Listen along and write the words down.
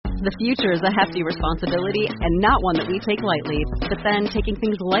The future is a hefty responsibility and not one that we take lightly. But then taking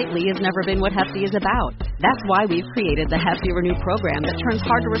things lightly has never been what Hefty is about. That's why we've created the Hefty Renew program that turns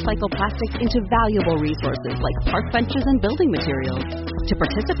hard-to-recycle plastics into valuable resources like park benches and building materials. To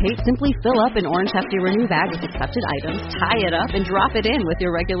participate, simply fill up an orange Hefty Renew bag with accepted items, tie it up, and drop it in with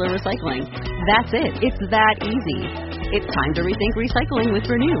your regular recycling. That's it. It's that easy. It's time to rethink recycling with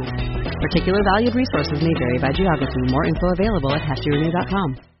Renew. Particular valued resources may vary by geography. More info available at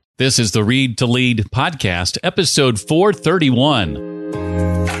heftyrenew.com. This is the Read to Lead podcast, episode 431.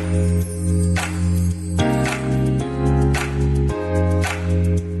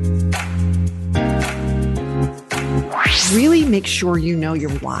 Really make sure you know your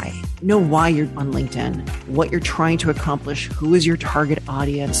why. Know why you're on LinkedIn, what you're trying to accomplish, who is your target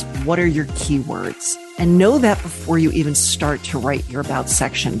audience, what are your keywords, and know that before you even start to write your about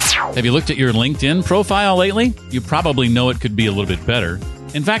section. Have you looked at your LinkedIn profile lately? You probably know it could be a little bit better.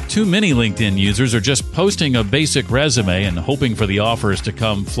 In fact, too many LinkedIn users are just posting a basic resume and hoping for the offers to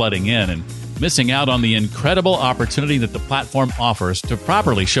come flooding in and missing out on the incredible opportunity that the platform offers to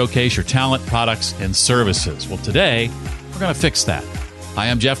properly showcase your talent, products, and services. Well, today, we're going to fix that. Hi,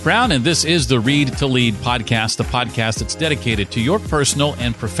 I'm Jeff Brown, and this is the Read to Lead podcast, the podcast that's dedicated to your personal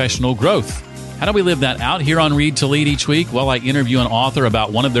and professional growth. How do we live that out here on Read to Lead each week? Well, I interview an author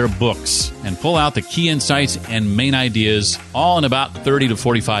about one of their books and pull out the key insights and main ideas all in about 30 to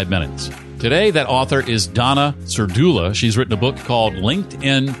 45 minutes. Today, that author is Donna Serdula. She's written a book called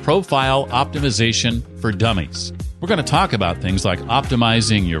LinkedIn Profile Optimization for Dummies. We're going to talk about things like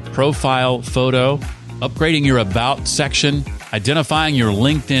optimizing your profile photo, upgrading your About section, identifying your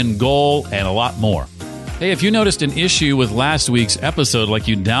LinkedIn goal, and a lot more. Hey, if you noticed an issue with last week's episode, like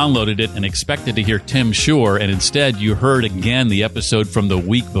you downloaded it and expected to hear Tim Shore, and instead you heard again the episode from the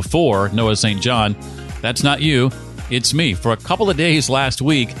week before, Noah St. John, that's not you, it's me. For a couple of days last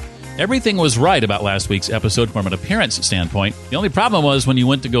week, everything was right about last week's episode from an appearance standpoint. The only problem was when you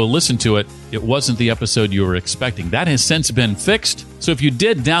went to go listen to it, it wasn't the episode you were expecting. That has since been fixed. So if you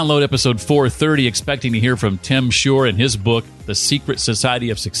did download episode 430 expecting to hear from Tim Shore and his book, The Secret Society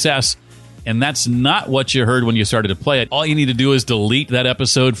of Success, and that's not what you heard when you started to play it, all you need to do is delete that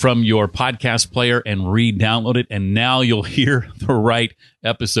episode from your podcast player and re-download it, and now you'll hear the right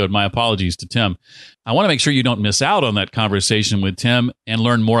episode. My apologies to Tim. I want to make sure you don't miss out on that conversation with Tim and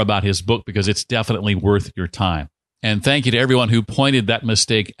learn more about his book because it's definitely worth your time. And thank you to everyone who pointed that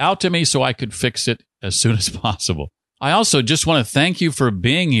mistake out to me so I could fix it as soon as possible. I also just want to thank you for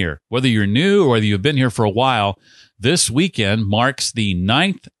being here. Whether you're new or whether you've been here for a while, this weekend marks the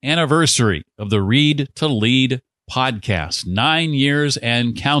 9th anniversary of the Read to Lead podcast, 9 years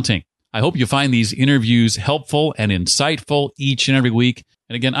and counting. I hope you find these interviews helpful and insightful each and every week.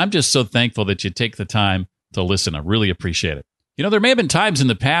 And again, I'm just so thankful that you take the time to listen. I really appreciate it. You know, there may have been times in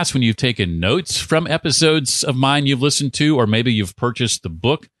the past when you've taken notes from episodes of mine you've listened to, or maybe you've purchased the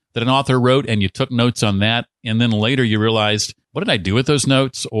book that an author wrote and you took notes on that. And then later you realized, what did I do with those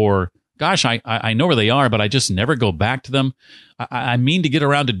notes? Or gosh, I know where they are, but I just never go back to them. I mean to get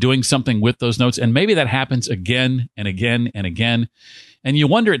around to doing something with those notes. And maybe that happens again and again and again. And you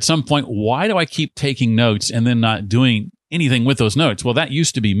wonder at some point, why do I keep taking notes and then not doing anything with those notes? Well, that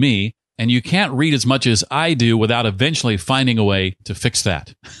used to be me. And you can't read as much as I do without eventually finding a way to fix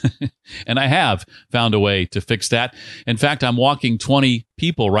that. And I have found a way to fix that. In fact, I'm walking 20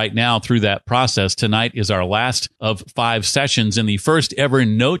 people right now through that process. Tonight is our last of 5 sessions in the first ever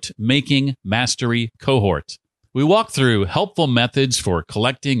note-making mastery cohort. We walk through helpful methods for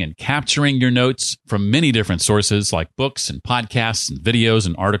collecting and capturing your notes from many different sources like books and podcasts and videos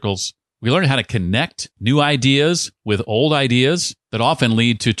and articles. We learn how to connect new ideas with old ideas that often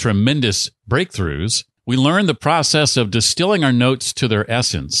lead to tremendous breakthroughs. We learn the process of distilling our notes to their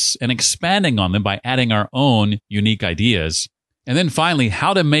essence and expanding on them by adding our own unique ideas. And then finally,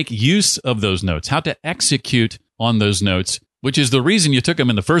 how to make use of those notes, how to execute on those notes, which is the reason you took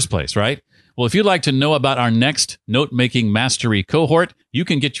them in the first place, right? Well, if you'd like to know about our next note-making mastery cohort, you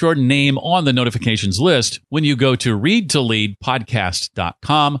can get your name on the notifications list when you go to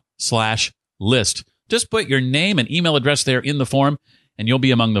readtoleadpodcast.com/list. Just put your name and email address there in the form, and you'll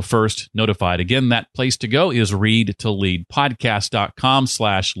be among the first notified. Again, that place to go is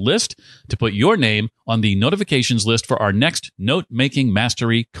readtoleadpodcast.com/list to put your name on the notifications list for our next note-making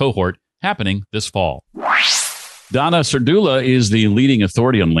mastery cohort happening this fall. Donna Serdula is the leading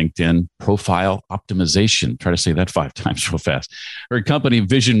authority on LinkedIn profile optimization. Try to say that 5 times real fast. Her company,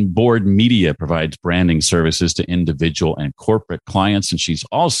 Vision Board Media, provides branding services to individual and corporate clients, and she's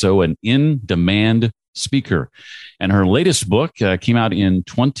also an in-demand speaker. And her latest book came out in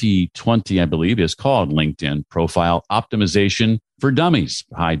 2020, I believe, is called LinkedIn Profile Optimization for Dummies.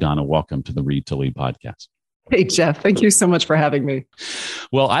 Hi, Donna. Welcome to the Read to Lead podcast. Hey, Jeff. Thank you so much for having me.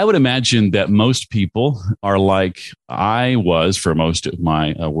 Well, I would imagine that most people are like I was for most of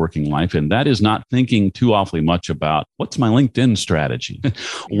my working life, and that is not thinking too awfully much about what's my LinkedIn strategy.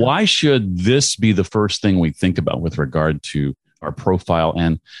 Why should this be the first thing we think about with regard to our profile,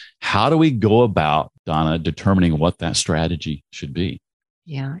 and how do we go about, Donna, determining what that strategy should be?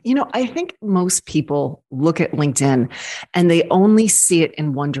 Yeah. I think most people look at LinkedIn and they only see it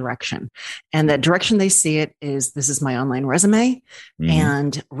in one direction. And that direction they see it is, this is my online resume,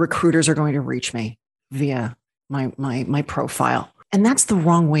 and recruiters are going to reach me via my profile. And that's the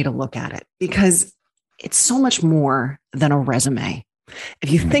wrong way to look at it, because it's so much more than a resume.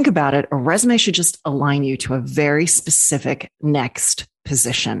 If you think about it, a resume should just align you to a very specific next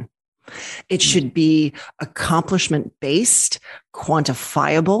position. It should be accomplishment-based,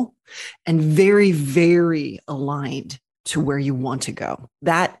 quantifiable, and very, very aligned to where you want to go.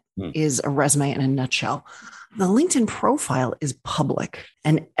 That is a resume in a nutshell. The LinkedIn profile is public,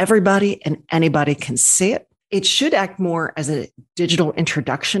 and everybody and anybody can see it. It should act more as a digital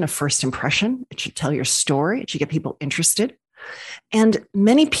introduction, a first impression. It should tell your story. It should get people interested. And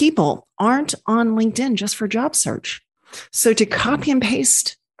many people aren't on LinkedIn just for job search. So to copy and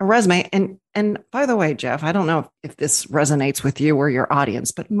paste a resume, and by the way, Jeff, I don't know if this resonates with you or your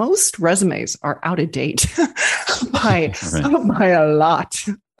audience, but most resumes are out of date by a lot.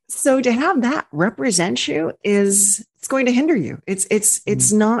 So to have that represent you it's going to hinder you.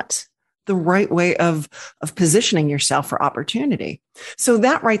 It's not the right way of positioning yourself for opportunity. So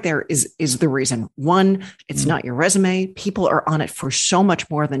that right there is the reason. One, it's not your resume. People are on it for so much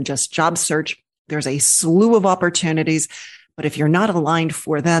more than just job search. There's a slew of opportunities. But if you're not aligned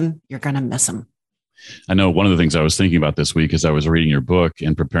for them, you're going to miss them. I know one of the things I was thinking about this week as I was reading your book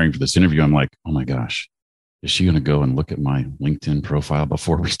and preparing for this interview, I'm like, oh my gosh, is she going to go and look at my LinkedIn profile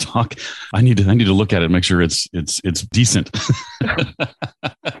before we talk? I need to look at it and make sure it's decent.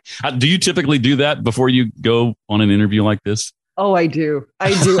 Do you typically do that before you go on an interview like this? Oh, I do.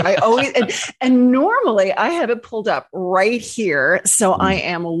 I always, and normally I have it pulled up right here. So I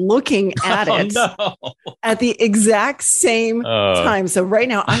am looking at it at the exact same time. So right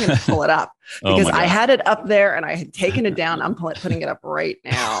now I'm going to pull it up because I had it up there and I had taken it down. I'm putting it up right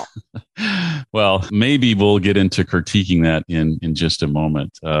now. Well, maybe we'll get into critiquing that in just a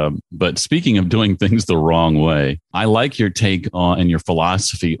moment. But speaking of doing things the wrong way, I like your take on and your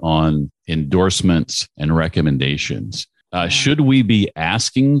philosophy on endorsements and recommendations. Should we be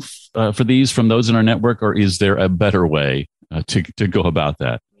asking for these from those in our network, or is there a better way to go about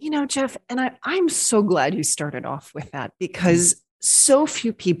that? Jeff, and I'm so glad you started off with that, because so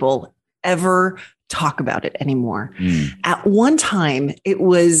few people ever talk about it anymore. At one time, it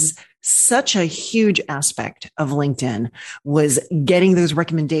was such a huge aspect of LinkedIn was getting those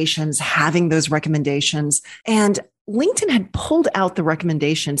recommendations, having those recommendations. And LinkedIn had pulled out the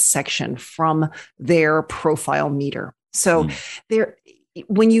recommendations section from their profile meter. So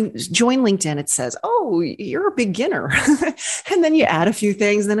when you join LinkedIn, it says, oh, you're a beginner. And then you add a few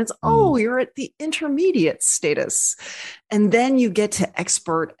things. Then it's, oh, you're at the intermediate status. And then you get to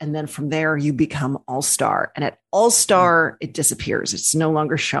expert. And then from there, you become all-star. And at all-star, it disappears. It's no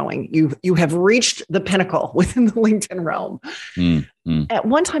longer showing. You have reached the pinnacle within the LinkedIn realm. At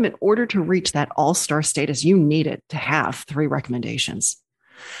one time, in order to reach that all-star status, you needed to have 3 recommendations.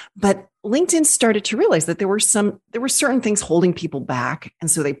 But LinkedIn started to realize that there were certain things holding people back. And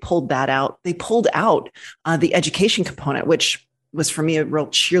so they pulled that out. They pulled out the education component, which was for me a real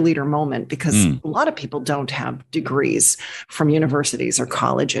cheerleader moment, because a lot of people don't have degrees from universities or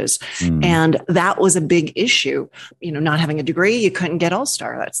colleges. And that was a big issue. Not having a degree, you couldn't get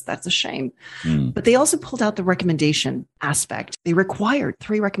All-Star. That's a shame. But they also pulled out the recommendation aspect. They required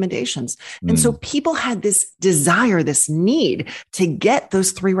 3 recommendations. And so people had this desire, this need to get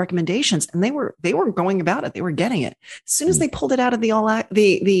those 3 recommendations. And they were going about it. They were getting it. As soon as they pulled it out of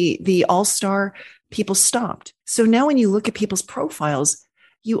the All-Star, people stopped. So now when you look at people's profiles,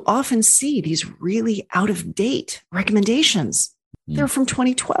 you often see these really out of date recommendations. They're from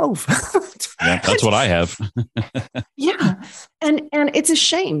 2012. Yeah, that's what I have. Yeah. And it's a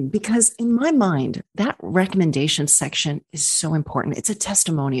shame, because in my mind, that recommendation section is so important. It's a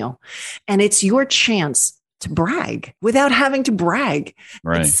testimonial, and it's your chance to brag without having to brag.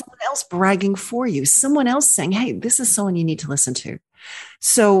 Right. It's someone else bragging for you, someone else saying, hey, this is someone you need to listen to.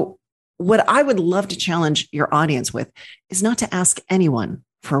 So what I would love to challenge your audience with is not to ask anyone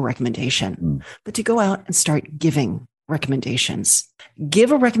for a recommendation, but to go out and start giving recommendations.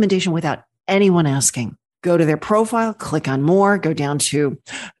 Give a recommendation without anyone asking. Go to their profile, click on more, go down to,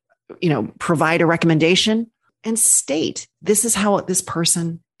 provide a recommendation. and state, this is how this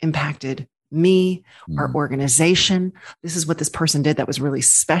person impacted me, our organization. This is what this person did that was really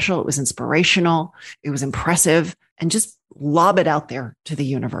special. It was inspirational. It was impressive, and just lob it out there to the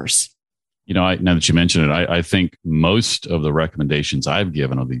universe. Now that you mention it, I think most of the recommendations I've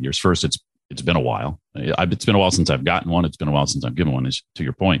given over the years, first, it's been a while. It's been a while since I've gotten one. It's been a while since I've given one, is to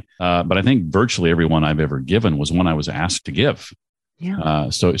your point. But I think virtually every one I've ever given was one I was asked to give. Yeah.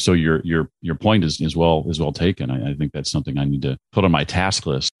 So your point is well taken. I think that's something I need to put on my task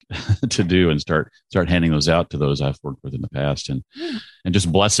list to do and start handing those out to those I've worked with in the past and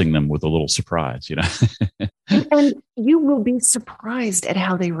just blessing them with a little surprise, And you will be surprised at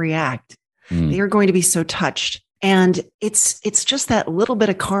how they react. They are going to be so touched. And it's just that little bit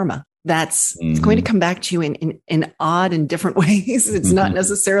of karma it's going to come back to you in odd and different ways. It's not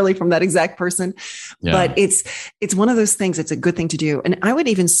necessarily from that exact person, but it's one of those things. It's a good thing to do. And I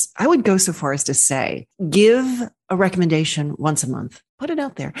would go so far as to say, give a recommendation once a month, put it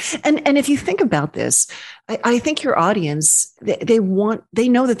out there. And if you think about this, I think your audience, they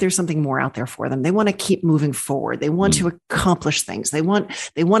know that there's something more out there for them. They want to keep moving forward. They want to accomplish things. They want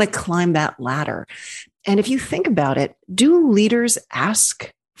to climb that ladder. And if you think about it, do leaders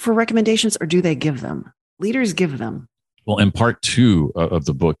ask for recommendations, or do they give them? Leaders give them. Well, in part 2 of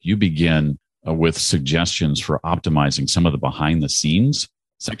the book, you begin with suggestions for optimizing some of the behind the scenes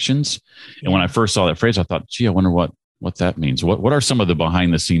sections. And when I first saw that phrase, I thought, gee, I wonder what that means. What are some of the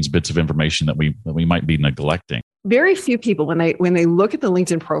behind the scenes bits of information that we might be neglecting? Very few people, when they look at the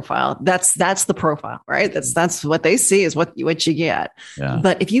LinkedIn profile, that's the profile, right? That's what they see is what you get. Yeah.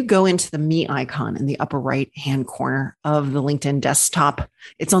 But if you go into the me icon in the upper right hand corner of the LinkedIn desktop,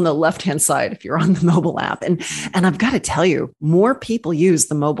 it's on the left hand side if you're on the mobile app. And I've got to tell you, more people use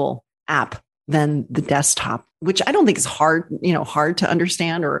the mobile app than the desktop, which I don't think is hard to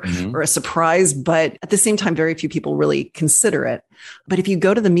understand or a surprise, but at the same time, very few people really consider it. But if you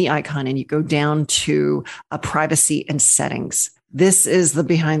go to the me icon and you go down to privacy and settings, this is the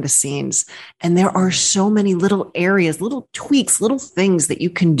behind the scenes. And there are so many little areas, little tweaks, little things that you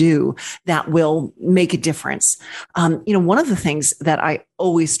can do that will make a difference. One of the things that I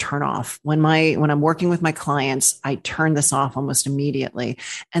always turn off when I'm working with my clients, I turn this off almost immediately.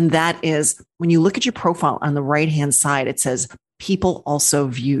 And that is when you look at your profile on the right-hand side, it says people also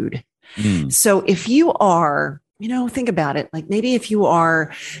viewed. So if you are, think about it, like maybe if you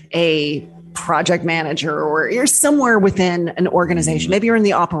are a project manager or you're somewhere within an organization, maybe you're in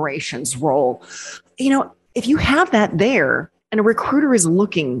the operations role, if you have that there and a recruiter is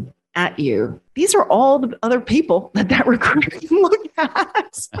looking at you, these are all the other people that recruiter can look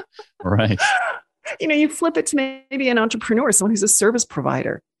at. Right. You flip it to maybe an entrepreneur, someone who's a service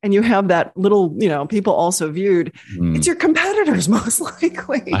provider, and you have that little, people also viewed. It's your competitors, most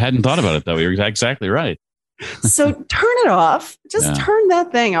likely. I hadn't thought about it that way. You're exactly right. So turn it off. Just turn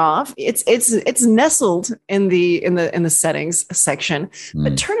that thing off. It's nestled in the settings section,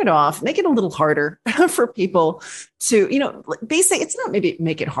 but turn it off. Make it a little harder for people to, basically, it's not maybe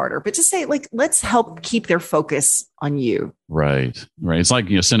make it harder, but just say let's help keep their focus on you. Right. It's like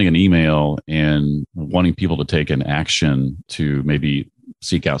sending an email and wanting people to take an action to maybe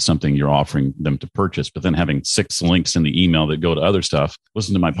seek out something you're offering them to purchase, but then having 6 links in the email that go to other stuff.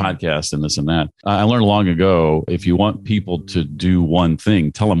 Listen to my podcast and this and that. I learned long ago, if you want people to do one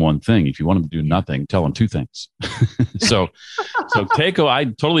thing, tell them one thing. If you want them to do nothing, tell them 2 things. So I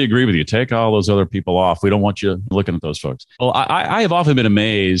totally agree with you. Take all those other people off. We don't want you looking at those folks. Well, I have often been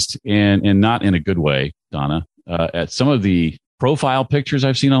amazed, and not in a good way, Donna, at some of the profile pictures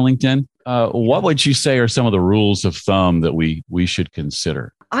I've seen on LinkedIn. What would you say are some of the rules of thumb that we should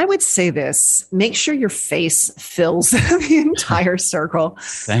consider? I would say this: make sure your face fills the entire circle.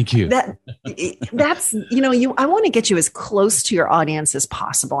 Thank you. That's I want to get you as close to your audience as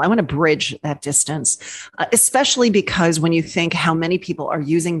possible. I want to bridge that distance, especially because when you think how many people are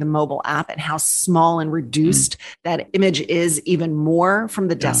using the mobile app and how small and reduced that image is, even more from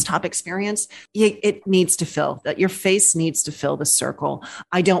the desktop experience, it needs to fill that. Your face needs to fill the circle.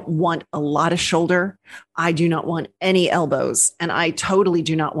 I don't want a lot of shoulder. I do not want any elbows, and I totally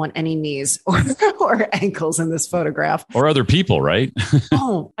do not want any knees or ankles in this photograph. Or other people, right?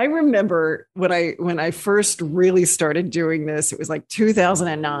 Oh, I remember when I first really started doing this, it was like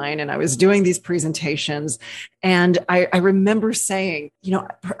 2009, and I was doing these presentations, and I remember saying,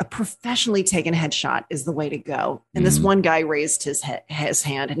 a professionally taken headshot is the way to go. And this one guy raised his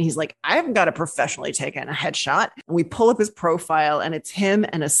hand, and he's like, I haven't got a professionally taken a headshot. And we pull up his profile, and it's him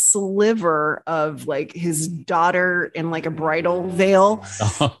and a sliver of his daughter in a bridal veil.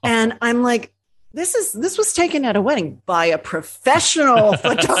 And I'm like, this was taken at a wedding by a professional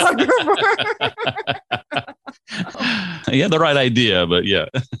photographer. You had the right idea, but yeah.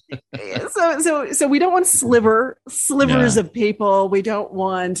 So we don't want slivers of people. We don't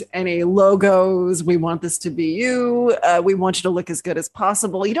want any logos. We want this to be you. We want you to look as good as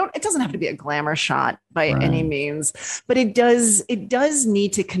possible. It doesn't have to be a glamour shot by any means, but it does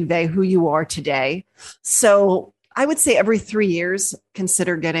need to convey who you are today. So I would say every 3 years,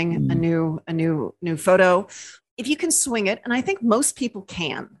 consider getting a new photo. If you can swing it, and I think most people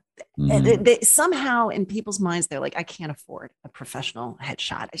can. They somehow in people's minds, they're like, I can't afford a professional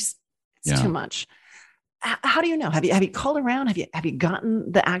headshot. It's too much. How do you know? Have you called around? Have you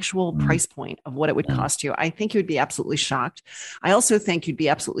gotten the actual price point of what it would cost you? I think you would be absolutely shocked. I also think you'd be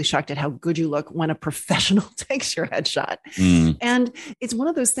absolutely shocked at how good you look when a professional takes your headshot. And it's one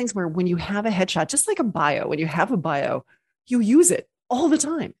of those things where when you have a headshot, just like a bio, when you have a bio, you use it all the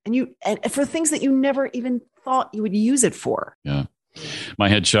time, and for things that you never even thought you would use it for. Yeah. My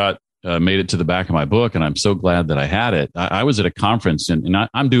headshot made it to the back of my book, and I'm so glad that I had it. I was at a conference, and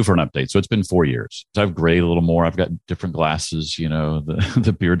I'm due for an update. So it's been 4 years. So I've grayed a little more. I've got different glasses.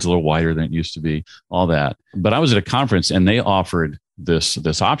 The beard's a little wider than it used to be, all that. But I was at a conference, and they offered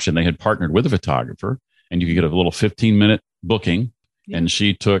this option. They had partnered with a photographer, and you could get a little 15-minute booking. Yeah. And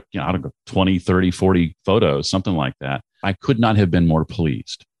she took, 20, 30, 40 photos, something like that. I could not have been more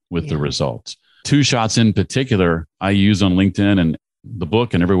pleased with the results. 2 shots in particular, I use on LinkedIn and the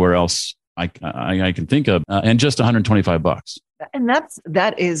book and everywhere else I can think of, and just $125. And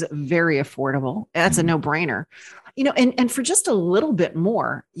that is very affordable. That's a no-brainer. And for just a little bit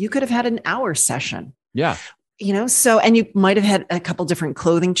more, you could have had an hour session. Yeah. And you might have had a couple different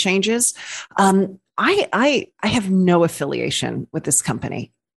clothing changes. I have no affiliation with this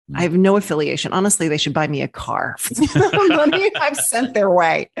company. I have no affiliation. Honestly, they should buy me a car for the money I've sent their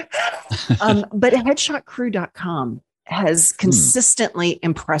way. But headshotcrew.com has consistently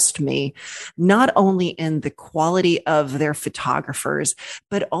impressed me, not only in the quality of their photographers,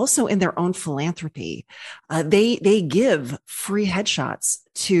 but also in their own philanthropy. They give free headshots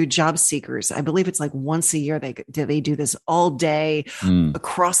to job seekers. I believe it's like once a year. They do this all day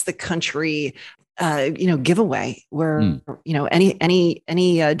across the country. Giveaway where,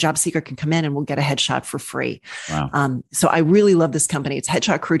 any job seeker can come in and we'll get a headshot for free. Wow. So I really love this company. It's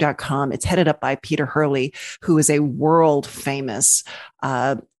headshotcrew.com. It's headed up by Peter Hurley, who is a world famous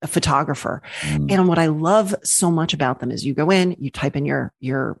photographer. And what I love so much about them is you go in, you type in your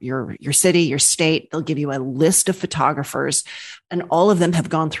city, your state, they'll give you a list of photographers, and all of them have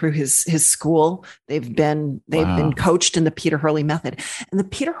gone through his school. They've been coached in the Peter Hurley method. And the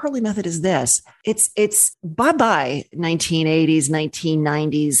Peter Hurley method is this. It's bye-bye 1980s,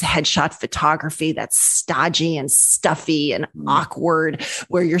 1990s headshot photography that's stodgy and stuffy and awkward,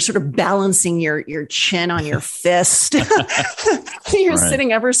 where you're sort of balancing your chin on your fist. You're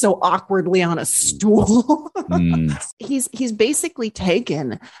sitting ever so awkwardly on a stool. He's basically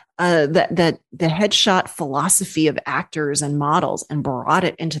taken the headshot philosophy of actors and models and brought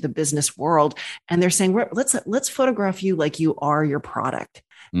it into the business world. And they're saying, let's photograph you like you are your product.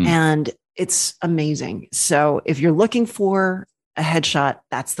 And it's amazing. So if you're looking for a headshot,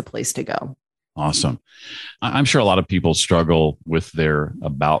 that's the place to go. Awesome. I'm sure a lot of people struggle with their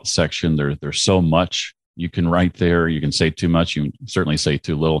about section. There's so much you can write there. You can say too much. You can certainly say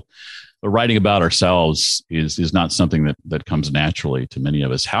too little. But writing about ourselves is not something that comes naturally to many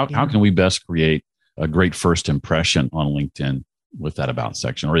of us. How can we best create a great first impression on LinkedIn with that about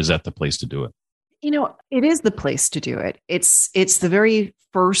section, or is that the place to do it? It is the place to do it. It's the very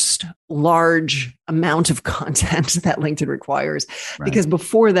first large amount of content that LinkedIn requires, because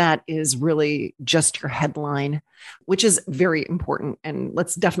before that is really just your headline, which is very important. And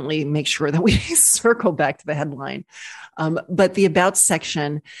let's definitely make sure that we circle back to the headline. But the about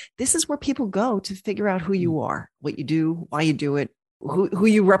section, this is where people go to figure out who you are, what you do, why you do it, who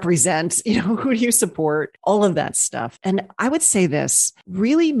you represent, who do you support, all of that stuff. And I would say this,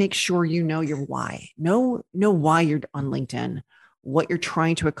 really make sure you know your why. Know why you're on LinkedIn, what you're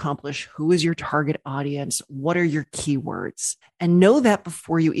trying to accomplish, who is your target audience, what are your keywords, and know that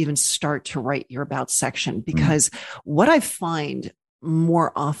before you even start to write your about section. Because what I find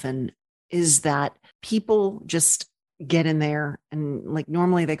more often is that people just get in there and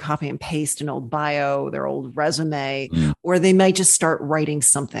normally they copy and paste an old bio, their old resume, or they might just start writing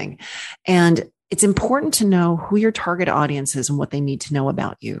something. And it's important to know who your target audience is and what they need to know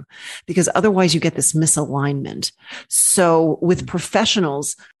about you, because otherwise you get this misalignment. So with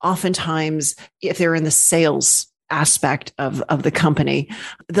professionals, oftentimes, if they're in the sales aspect of the company,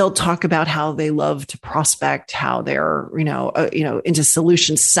 they'll talk about how they love to prospect, how they're, into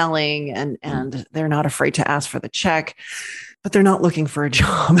solution selling and they're not afraid to ask for the check. but they're not looking for a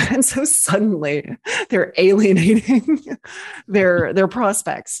job. And so suddenly they're alienating their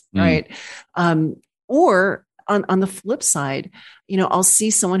prospects, right? Or on the flip side, I'll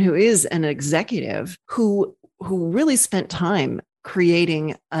see someone who is an executive who really spent time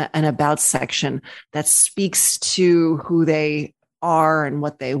creating an about section that speaks to who they are and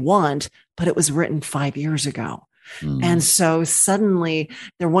what they want, but it was written 5 years ago. And so suddenly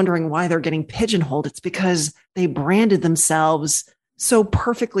they're wondering why they're getting pigeonholed. It's because they branded themselves so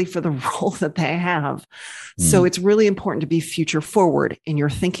perfectly for the role that they have. So it's really important to be future forward in your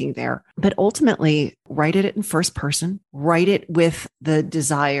thinking there. But ultimately, write it in first person, write it with the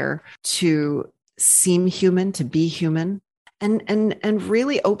desire to seem human, to be human, and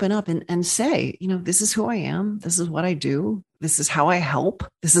really open up and say, this is who I am. This is what I do. This is how I help.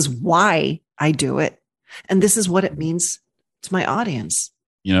 This is why I do it. And this is what it means to my audience.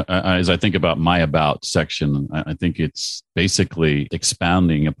 As I think about my about section, I think it's basically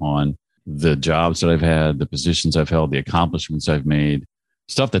expounding upon the jobs that I've had, the positions I've held, the accomplishments I've made,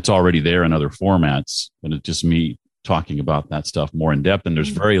 stuff that's already there in other formats. And it's just me talking about that stuff more in depth. And there's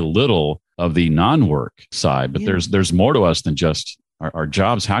very little of the non-work side, but there's more to us than just our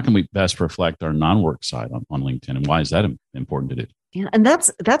jobs. How can we best reflect our non-work side on LinkedIn? And why is that important to do? Yeah, and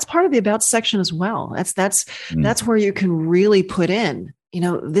that's part of the about section as well. That's where you can really put in,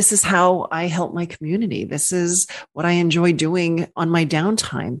 this is how I help my community. This is what I enjoy doing on my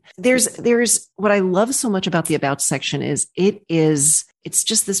downtime. There's what I love so much about the about section is it's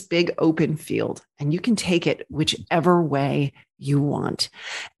just this big open field, and you can take it whichever way you want.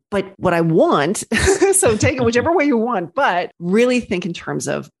 But what I want, so take it whichever way you want, but really think in terms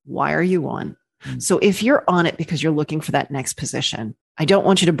of why are you on? So if you're on it because you're looking for that next position, I don't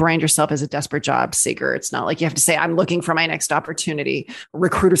want you to brand yourself as a desperate job seeker. It's not like you have to say, I'm looking for my next opportunity.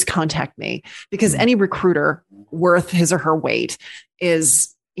 Recruiters contact me, because any recruiter worth his or her weight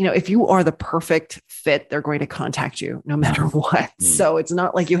is, if you are the perfect fit, they're going to contact you no matter what. So it's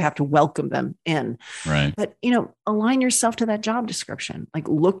not like you have to welcome them in. Right. But, align yourself to that job description. Like,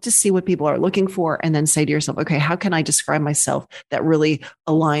 look to see what people are looking for, and then say to yourself, okay, how can I describe myself that really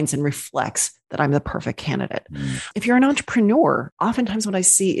aligns and reflects that I'm the perfect candidate? If you're an entrepreneur, oftentimes what I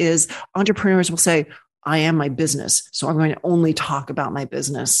see is entrepreneurs will say, I am my business, so I'm going to only talk about my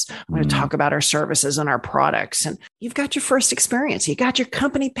business. I'm going to talk about our services and our products. And you've got your first experience. You got your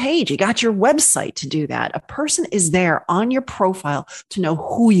company page. You got your website to do that. A person is there on your profile to know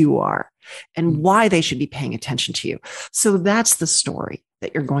who you are and why they should be paying attention to you. So that's the story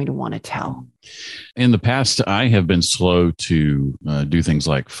that you're going to want to tell. In the past, I have been slow to do things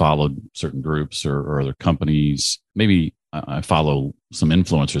like follow certain groups or other companies. Maybe I follow some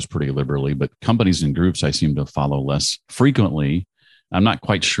influencers pretty liberally, but companies and groups I seem to follow less frequently. I'm not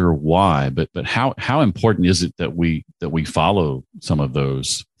quite sure why, but how important is it that we follow some of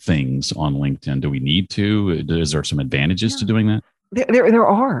those things on LinkedIn? Do we need to? Is there some advantages to doing that? There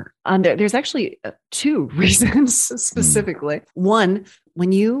are. There's actually two reasons specifically. One,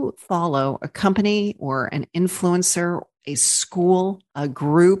 when you follow a company or an influencer, a school, a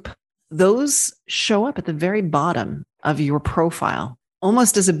group, those show up at the very bottom of your profile,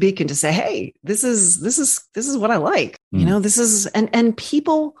 almost as a beacon to say, hey, this is what I like. This is, and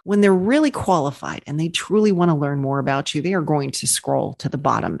people, when they're really qualified and they truly want to learn more about you, they are going to scroll to the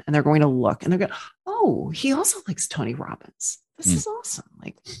bottom and they're going to look and they're going, oh, he also likes Tony Robbins. This is awesome.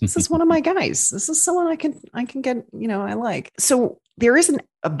 Like, this is one of my guys. This is someone I can get, I like. So there isn't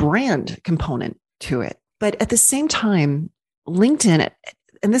a brand component to it, but at the same time, LinkedIn,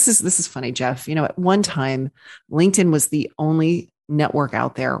 and this is funny, Jeff, at one time, LinkedIn was the only network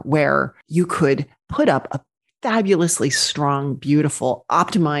out there where you could put up a fabulously strong, beautiful,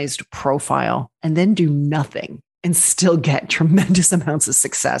 optimized profile and then do nothing and still get tremendous amounts of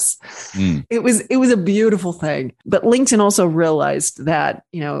success. It was a beautiful thing. But LinkedIn also realized that,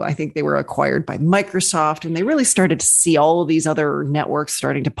 I think they were acquired by Microsoft, and they really started to see all of these other networks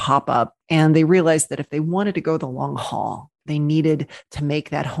starting to pop up. And they realized that if they wanted to go the long haul, they needed to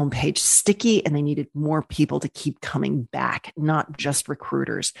make that homepage sticky, and they needed more people to keep coming back, not just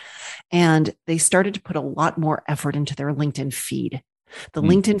recruiters. And they started to put a lot more effort into their LinkedIn feed. The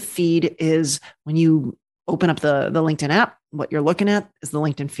LinkedIn feed is when you open up the LinkedIn app, what you're looking at is the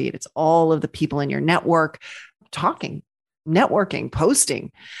LinkedIn feed. It's all of the people in your network talking, networking,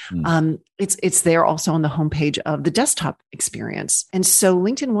 posting. It's there also on the homepage of the desktop experience. And so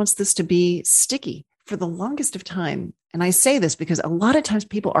LinkedIn wants this to be sticky for the longest of time. And I say this because a lot of times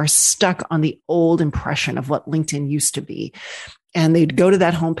people are stuck on the old impression of what LinkedIn used to be. And they'd go to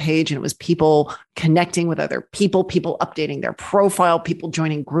that homepage and it was people connecting with other people updating their profile, people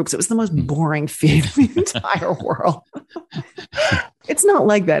joining groups. It was the most boring feed in the entire world. It's not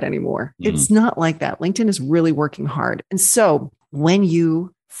like that anymore. It's not like that. LinkedIn is really working hard. And so when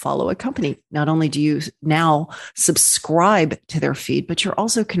you follow a company, not only do you now subscribe to their feed, but you're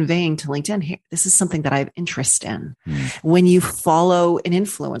also conveying to LinkedIn, hey, this is something that I have interest in. When you follow an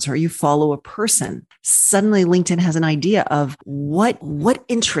influencer or you follow a person, suddenly LinkedIn has an idea of what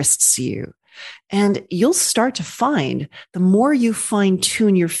interests you. And you'll start to find the more you fine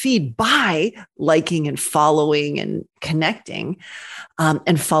tune your feed by liking and following and connecting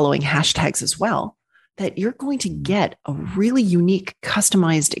and following hashtags as well, that you're going to get a really unique,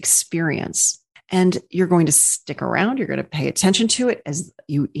 customized experience. And you're going to stick around. You're going to pay attention to it as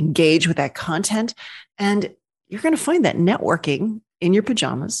you engage with that content. And you're going to find that networking in your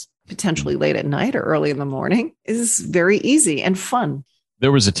pajamas, potentially late at night or early in the morning, is very easy and fun.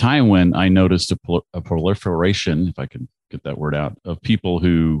 There was a time when I noticed a proliferation, if I can get that word out, of people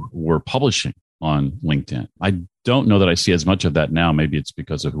who were publishing on LinkedIn. I don't know that I see as much of that now. Maybe it's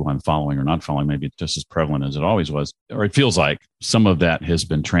because of who I'm following or not following. Maybe it's just as prevalent as it always was. Or it feels like some of that has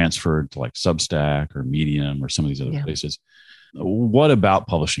been transferred to like Substack or Medium or some of these other places. What about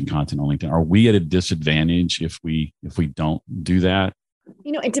publishing content on LinkedIn? Are we at a disadvantage if we don't do that?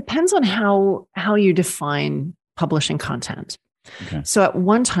 It depends on how you define publishing content. Okay. So at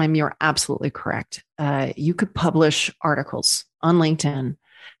one time, you're absolutely correct. You could publish articles on LinkedIn,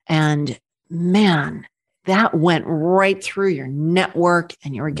 and man, that went right through your network,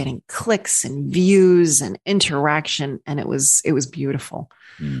 and you were getting clicks and views and interaction, and it was beautiful.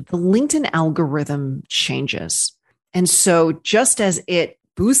 The LinkedIn algorithm changes. And so just as it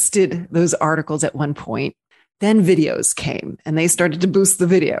boosted those articles at one point, then videos came and they started to boost the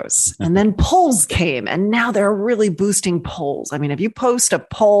videos, and then polls came, and now they're really boosting polls. I mean, if you post a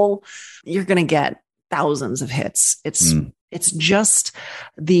poll, you're going to get thousands of hits. It's just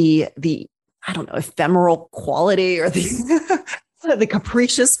the I don't know, ephemeral quality or the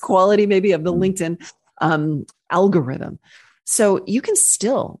capricious quality maybe of the LinkedIn algorithm. So you can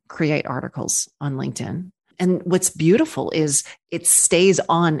still create articles on LinkedIn. And what's beautiful is it stays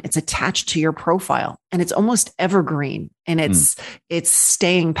on, it's attached to your profile, and it's almost evergreen, and it's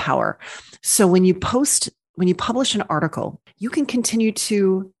staying power. So when you publish an article, you can continue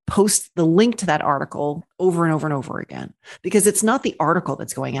to post the link to that article over and over and over again, because it's not the article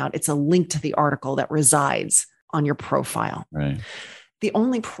that's going out. It's a link to the article that resides on your profile. Right. The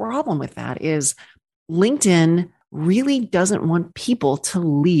only problem with that is LinkedIn really doesn't want people to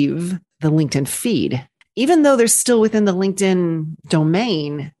leave the LinkedIn feed. Even though they're still within the LinkedIn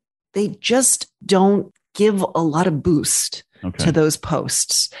domain, they just don't give a lot of boost to those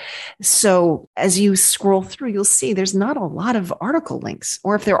posts. So as you scroll through, you'll see there's not a lot of article links,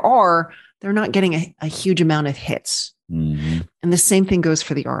 or if there are, they're not getting a huge amount of hits. And the same thing goes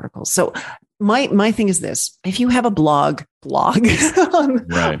for the articles. So my thing is this: if you have a blog on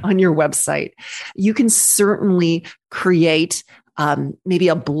your website, you can certainly create maybe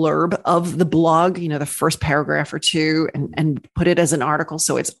a blurb of the blog, the first paragraph or two, and put it as an article.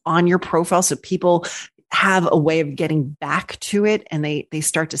 So it's on your profile. So people have a way of getting back to it, and they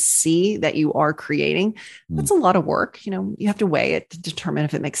start to see that you are creating. That's a lot of work. You have to weigh it to determine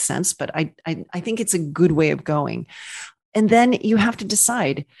if it makes sense, but I think it's a good way of going. And then you have to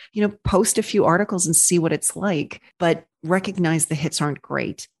decide, post a few articles and see what it's like, but recognize the hits aren't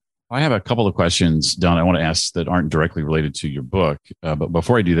great. I have a couple of questions, Don, I want to ask that aren't directly related to your book. But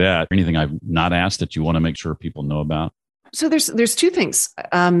before I do that, anything I've not asked that you want to make sure people know about? So there's two things.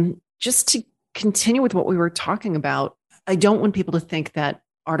 Just to continue with what we were talking about, I don't want people to think that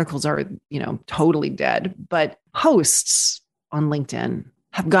articles are, totally dead, but posts on LinkedIn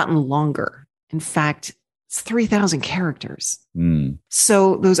have gotten longer. In fact, it's 3,000 characters.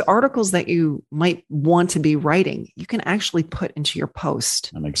 So those articles that you might want to be writing, you can actually put into your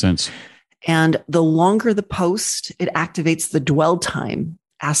post. That makes sense. And the longer the post, it activates the dwell time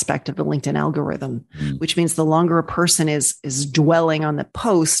aspect of the LinkedIn algorithm, which means the longer a person is dwelling on the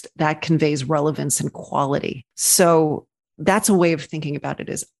post, that conveys relevance and quality. So that's a way of thinking about it: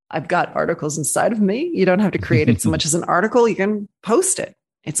 is I've got articles inside of me. You don't have to create it so much as an article. You can post it.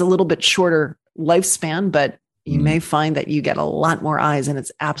 It's a little bit shorter lifespan, but you may find that you get a lot more eyes, and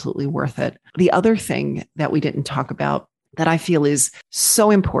it's absolutely worth it. The other thing that we didn't talk about that I feel is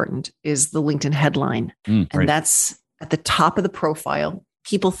so important is the LinkedIn headline. And that's at the top of the profile.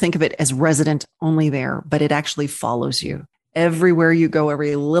 People think of it as resident only there, but it actually follows you. Everywhere you go,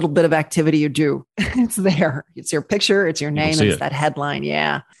 every little bit of activity you do, it's there. It's your picture, it's your name, it's that headline.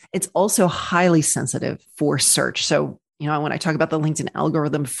 Yeah. It's also highly sensitive for search. So, when I talk about the LinkedIn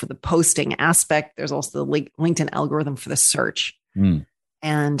algorithm for the posting aspect, there's also the LinkedIn algorithm for the search.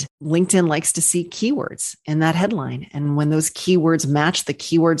 And LinkedIn likes to see keywords in that headline. And when those keywords match the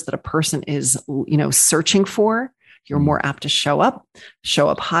keywords that a person is, searching for, you're more apt to show up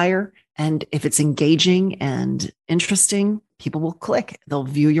higher. And if it's engaging and interesting, people will click, they'll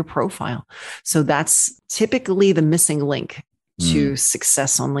view your profile. So that's typically the missing link to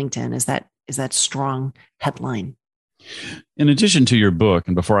success on LinkedIn is that strong headline. In addition to your book,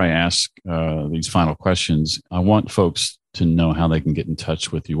 and before I ask these final questions, I want folks to know how they can get in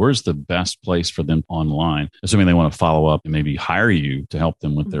touch with you. Where's the best place for them online, assuming they want to follow up and maybe hire you to help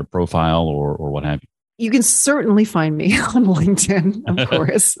them with their profile or what have you? You can certainly find me on LinkedIn, of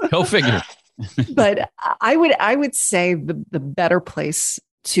course. Go figure. But I would say the better place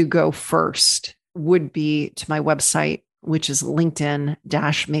to go first would be to my website, which is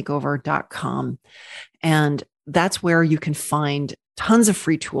linkedin-makeover.com. And that's where you can find tons of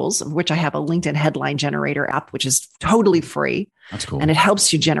free tools, of which I have a LinkedIn headline generator app, which is totally free. That's cool. And it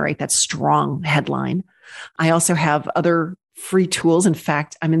helps you generate that strong headline. I also have other free tools. In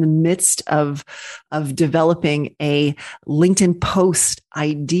fact, I'm in the midst of developing a LinkedIn post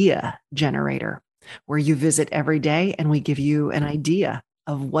idea generator where you visit every day and we give you an idea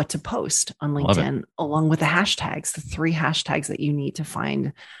of what to post on LinkedIn, along with the hashtags, the 3 hashtags that you need to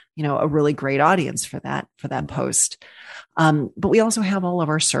find, a really great audience for that post. But we also have all of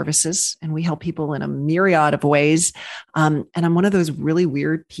our services and we help people in a myriad of ways. And I'm one of those really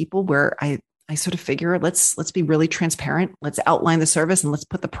weird people where I sort of figure, let's be really transparent. Let's outline the service and let's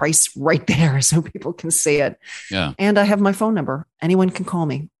put the price right there so people can see it. Yeah. And I have my phone number. Anyone can call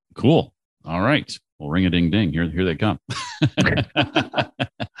me. Cool. All right. Well, ring a ding ding. Here they come.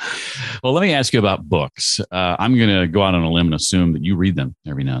 Well, let me ask you about books. I'm going to go out on a limb and assume that you read them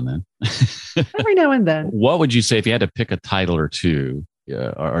every now and then. Every now and then. What would you say if you had to pick a title or two,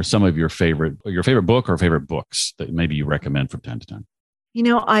 are some of your favorite book or favorite books that maybe you recommend from time to time?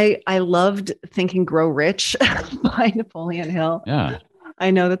 I loved Think and Grow Rich by Napoleon Hill. Yeah.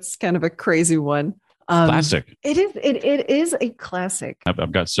 I know that's kind of a crazy one. Classic. It is a classic.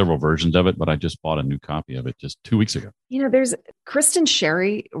 I've got several versions of it, but I just bought a new copy of it just 2 weeks ago. There's Kristen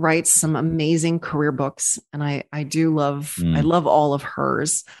Sherry writes some amazing career books, and I do love I love all of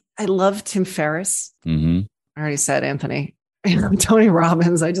hers. I love Tim Ferriss. Mm-hmm. I already said Anthony. Tony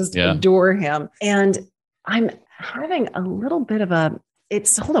Robbins. I just adore him, and I'm having a little bit of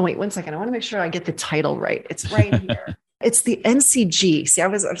hold on, wait 1 second. I want to make sure I get the title right. It's right here. It's the NCG. See, I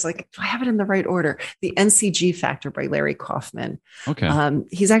was like, do I have it in the right order? The NCG Factor by Larry Kaufman. Okay.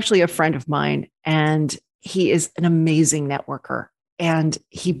 He's actually a friend of mine and he is an amazing networker. And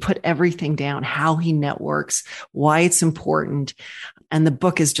he put everything down, how he networks, why it's important. And the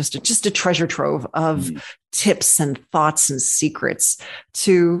book is just a treasure trove of tips and thoughts and secrets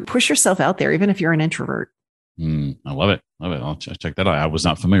to push yourself out there, even if you're an introvert. I love it. I'll check that out. I was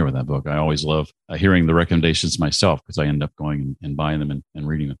not familiar with that book. I always love hearing the recommendations myself because I end up going and buying them and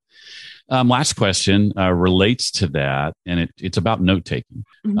reading them. Last question relates to that, and it's about note-taking.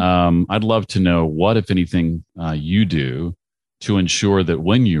 Mm-hmm. I'd love to know what, if anything, you do to ensure that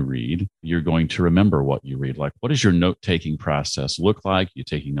when you read, you're going to remember what you read. Like, what does your note-taking process look like? You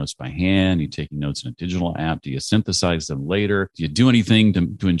taking notes by hand? You taking notes in a digital app? Do you synthesize them later? Do you do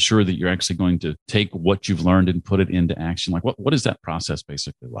anything to ensure that you're actually going to take what you've learned and put it into action? Like, what is that process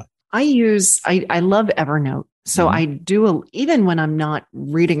basically like? I love Evernote. So I do, even when I'm not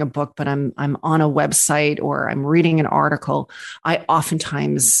reading a book, but I'm on a website or I'm reading an article, I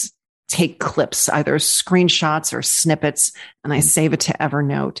oftentimes take clips, either screenshots or snippets, and I save it to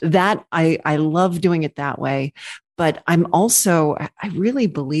Evernote. That I love doing it that way. But I really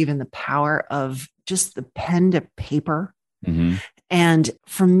believe in the power of just the pen to paper. Mm-hmm. And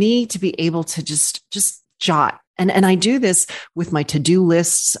for me to be able to just jot. And I do this with my to-do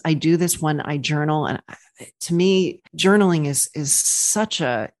lists. I do this when I journal. And to me, journaling is such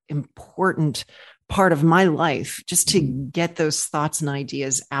a important part of my life, just to get those thoughts and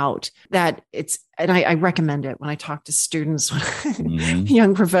ideas out. And I recommend it when I talk to students,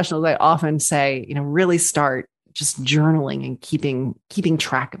 young professionals. I often say, really start just journaling and keeping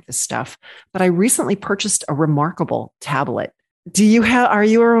track of this stuff. But I recently purchased a Remarkable tablet. Are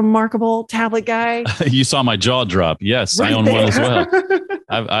you a Remarkable tablet guy? You saw my jaw drop. Yes, right, I own one as well.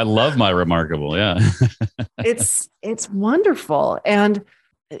 I love my Remarkable. Yeah. It's wonderful. And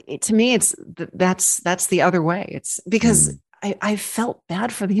to me, that's the other way. It's because I felt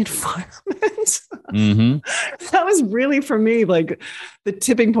bad for the environment. Mm-hmm. That was really for me, like the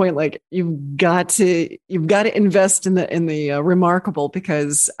tipping point. Like you've got to invest in the Remarkable,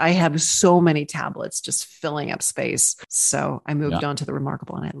 because I have so many tablets just filling up space. So I moved on to the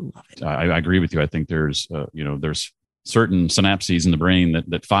Remarkable, and I love it. I agree with you. I think there's there's certain synapses in the brain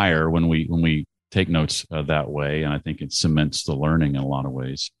that fire when we take notes that way, and I think it cements the learning in a lot of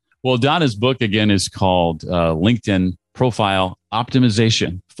ways. Well, Donna's book again is called LinkedIn Profile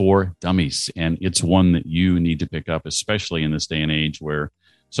Optimization for Dummies. And it's one that you need to pick up, especially in this day and age where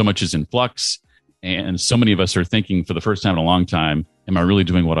so much is in flux. And so many of us are thinking for the first time in a long time, am I really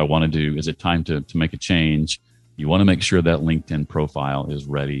doing what I want to do? Is it time to make a change? You want to make sure that LinkedIn profile is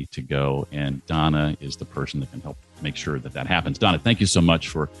ready to go. And Donna is the person that can help make sure that happens. Donna, thank you so much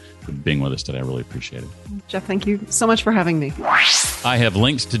for being with us today. I really appreciate it. Jeff, thank you so much for having me. I have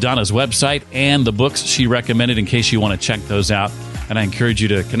links to Donna's website and the books she recommended in case you want to check those out. And I encourage you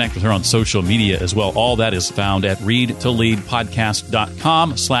to connect with her on social media as well. All that is found at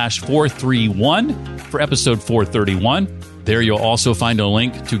readtoleadpodcast.com/431 for episode 431. There you'll also find a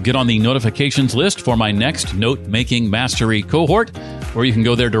link to get on the notifications list for my next note-making mastery cohort, or you can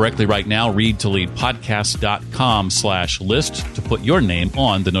go there directly right now, readtoleadpodcast.com/list to put your name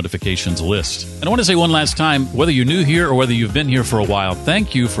on the notifications list. And I want to say one last time, whether you're new here or whether you've been here for a while,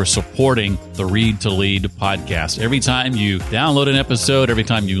 thank you for supporting the Read to Lead podcast. Every time you download an episode, every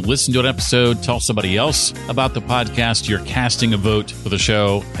time you listen to an episode, tell somebody else about the podcast, you're casting a vote for the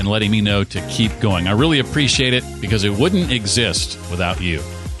show and letting me know to keep going. I really appreciate it because it wouldn't exist without you.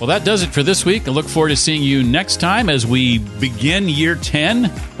 Well, that does it for this week. I look forward to seeing you next time as we begin year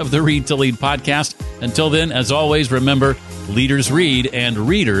 10 of the Read to Lead podcast. Until then, as always, remember, leaders read and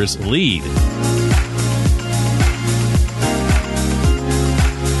readers lead.